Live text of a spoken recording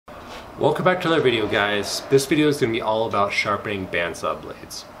Welcome back to another video, guys. This video is going to be all about sharpening bandsaw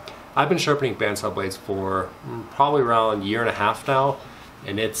blades. I've been sharpening bandsaw blades for probably around a year and a half now,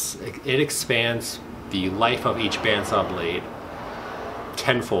 and it expands the life of each bandsaw blade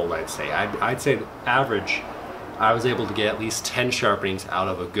tenfold, I'd say. I'd say the average, I was able to get at least 10 sharpenings out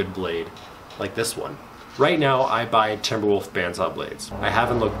of a good blade like this one. Right now I buy Timberwolf bandsaw blades. I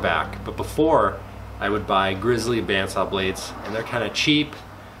haven't looked back, but before I would buy Grizzly bandsaw blades, and they're kind of cheap,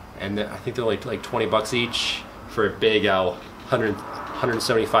 and I think they're like 20 bucks each for a big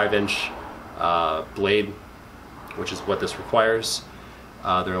 175 inch blade, which is what this requires.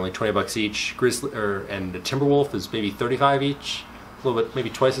 They're only 20 bucks each. Grizzly and the Timberwolf is maybe 35 each, a little bit, maybe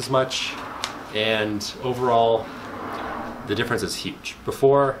twice as much. And overall, the difference is huge.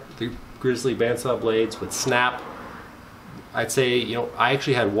 Before, the Grizzly bandsaw blades would snap. I'd say, you know, I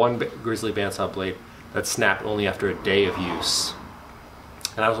actually had one Grizzly bandsaw blade that snapped only after a day of use.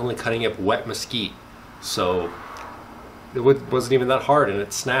 And I was only cutting up wet mesquite, so it wasn't even that hard, and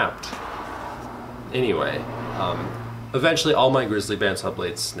it snapped. Anyway, eventually all my Grizzly bandsaw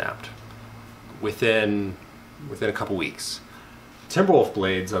blades snapped within a couple weeks. Timberwolf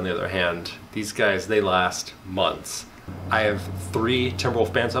blades, on the other hand, these guys, they last months. I have 3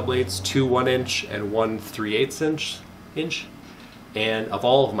 Timberwolf bandsaw blades, 2 1-inch and 1 3/8 inch. And of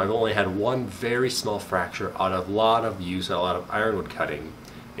all of them, I've only had one very small fracture out of a lot of use, a lot of ironwood cutting.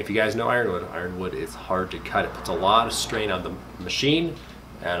 If you guys know ironwood is hard to cut. It puts a lot of strain on the machine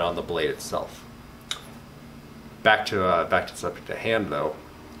and on the blade itself. Back to the subject at hand, though.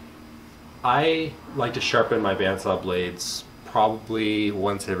 I like to sharpen my bandsaw blades probably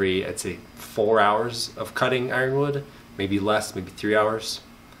once every, I'd say, 4 hours of cutting ironwood, maybe less, maybe 3 hours.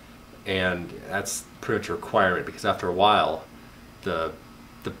 And that's pretty much a requirement, because after a while, the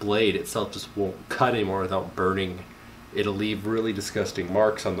blade itself just won't cut anymore without burning. It'll leave really disgusting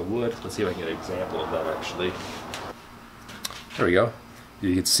marks on the wood. Let's see if I can get an example of that, actually. There we go.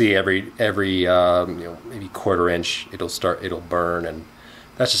 You can see every you know, maybe 1/4 inch, it'll burn, and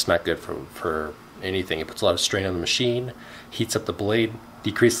that's just not good for anything. It puts a lot of strain on the machine, heats up the blade,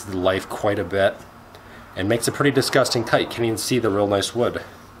 decreases the life quite a bit, and makes a pretty disgusting cut. You can't even see the real nice wood.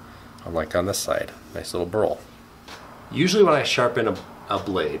 Unlike on this side, nice little burl. Usually when I sharpen a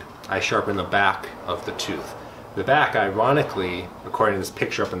blade, I sharpen the back of the tooth. The back, ironically, according to this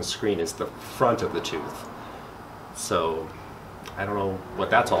picture up on the screen, is the front of the tooth. So, I don't know what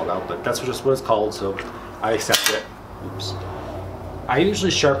that's all about, but that's just what it's called, so I accept it. Oops. I usually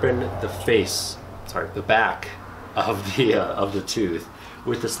sharpen the back of the tooth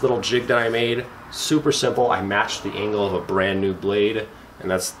with this little jig that I made. Super simple. I match the angle of a brand new blade, and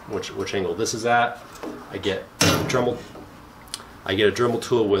that's which angle this is at. I get a Dremel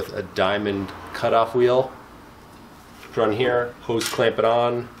tool with a diamond cutoff wheel. Put on here, hose clamp it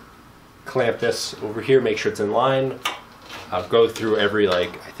on, clamp this over here, make sure it's in line. I'll go through every, I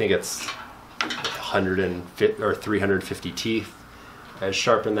think it's 150 or 350 teeth, and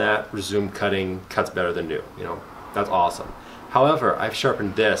sharpen that, resume cutting, cuts better than new, you know, that's awesome. However, I've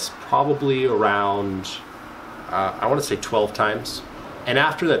sharpened this probably around, I want to say 12 times, and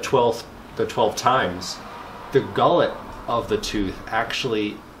after the 12 times, the gullet of the tooth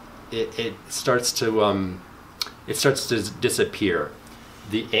actually, it starts to disappear.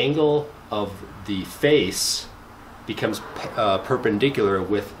 The angle of the face becomes perpendicular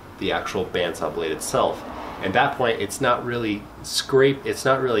with the actual bandsaw blade itself. At that point, it's not really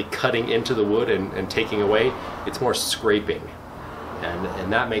cutting into the wood and taking away, it's more scraping.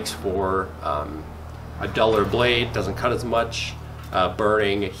 And that makes for a duller blade, doesn't cut as much,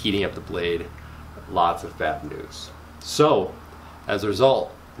 burning, heating up the blade, lots of bad news. So, as a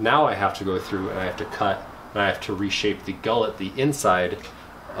result, now I have to go through and I have to cut, and I have to reshape the gullet, the inside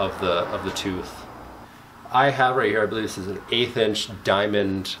of the tooth. I have right here, I believe this is an 1/8 inch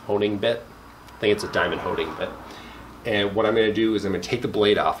diamond honing bit. I think it's a diamond honing bit. And what I'm going to do is I'm going to take the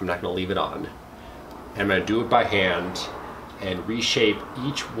blade off. I'm not going to leave it on. And I'm going to do it by hand and reshape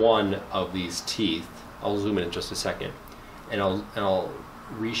each one of these teeth. I'll zoom in just a second. And I'll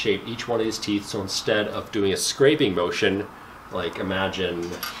reshape each one of these teeth, so instead of doing a scraping motion, like imagine,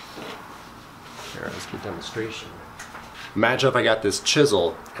 here, let's get a demonstration. Imagine if I got this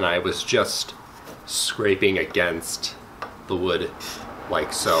chisel and I was just scraping against the wood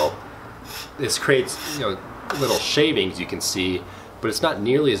like so. This creates, you know, little shavings you can see, but it's not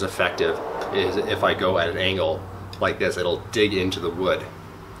nearly as effective as if I go at an angle like this. It'll dig into the wood.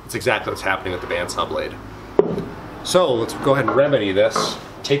 It's exactly what's happening with the bandsaw blade. So let's go ahead and remedy this.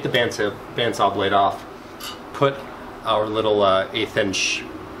 Take the bandsaw blade off, put our little 1/8 inch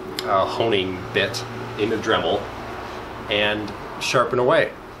honing bit in the Dremel, and sharpen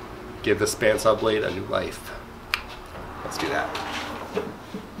away. give this bandsaw blade a new life. Let's do that.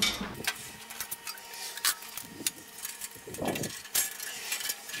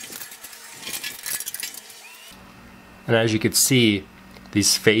 And as you can see,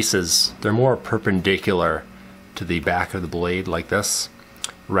 these faces, they're more perpendicular to the back of the blade like this,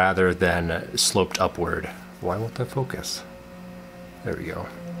 rather than sloped upward. Why won't that focus? There we go.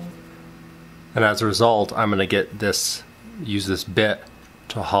 And as a result, I'm gonna use this bit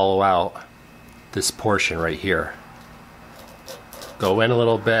to hollow out this portion right here. Go in a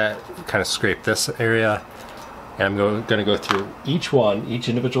little bit, kind of scrape this area, and I'm gonna go through each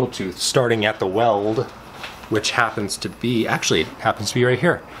individual tooth, starting at the weld, which happens to be right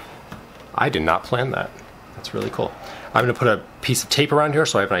here. I did not plan that. That's really cool. I'm gonna put a piece of tape around here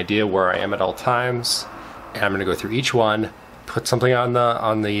so I have an idea where I am at all times, and I'm gonna go through each one, put something on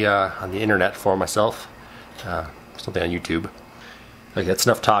the internet for myself, something on YouTube. Okay, that's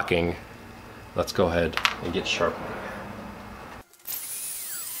enough talking. Let's go ahead and get sharpening.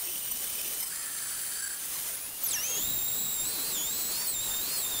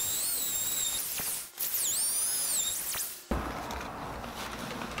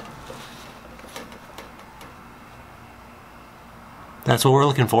 That's what we're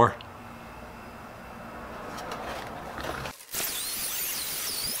looking for.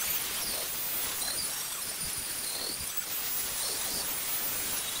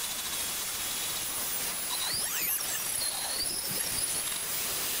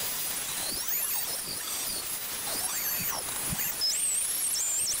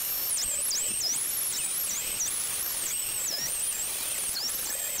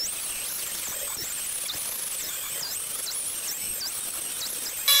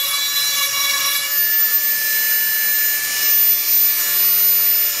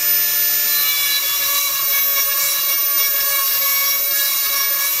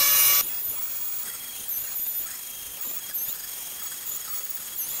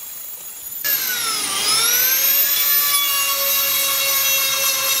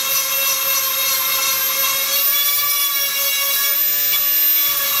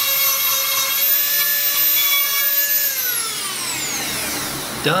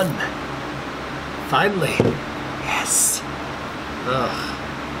 Done. Finally. Yes. Ugh.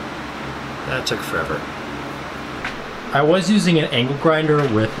 That took forever. I was using an angle grinder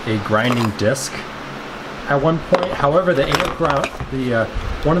with a grinding disc at one point. However, the angle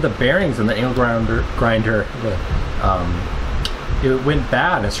one of the bearings in the angle grinder, it went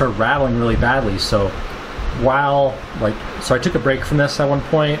bad and started rattling really badly. So I took a break from this at one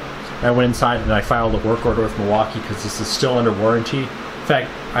point. I went inside and I filed a work order with Milwaukee because this is still under warranty. In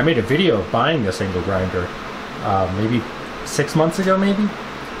fact, I made a video of buying this angle grinder maybe 6 months ago, and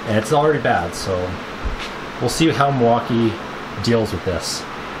it's already bad, so we'll see how Milwaukee deals with this.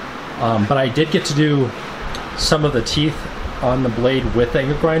 But I did get to do some of the teeth on the blade with the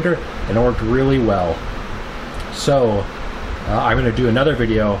angle grinder, and it worked really well. So I'm going to do another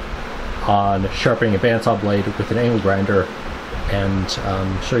video on sharpening a bandsaw blade with an angle grinder and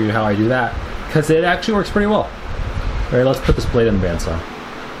show you how I do that, because it actually works pretty well. Alright, let's put this blade in the bandsaw.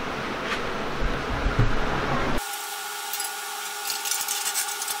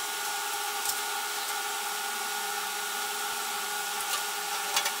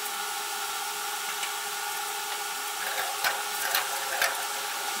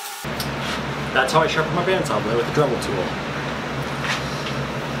 That's how I sharpen my bandsaw blade with the Dremel tool.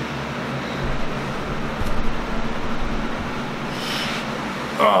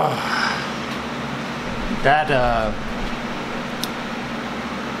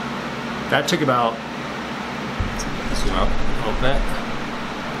 That took about, zoom out a little bit.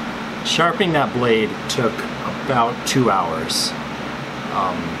 Sharpening that blade took about 2 hours.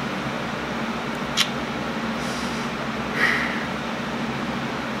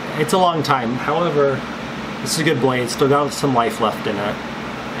 It's a long time. However, this is a good blade. Still got some life left in it,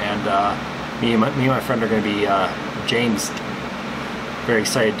 and me and my friend are going to be James. Very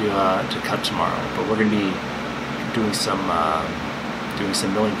excited to cut tomorrow, but we're going to be doing some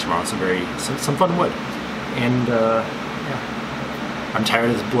milling tomorrow. Some fun wood, and yeah, I'm tired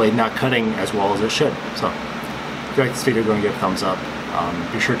of this blade not cutting as well as it should. So if you like this video, go and give it a thumbs up.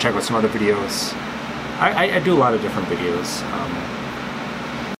 Be sure to check out some other videos. I do a lot of different videos.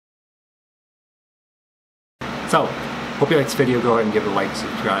 So, hope you liked this video. Go ahead and give it a like,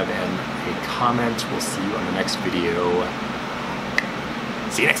 subscribe, and a comment. We'll see you on the next video.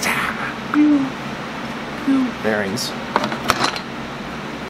 See you next time. Bearings.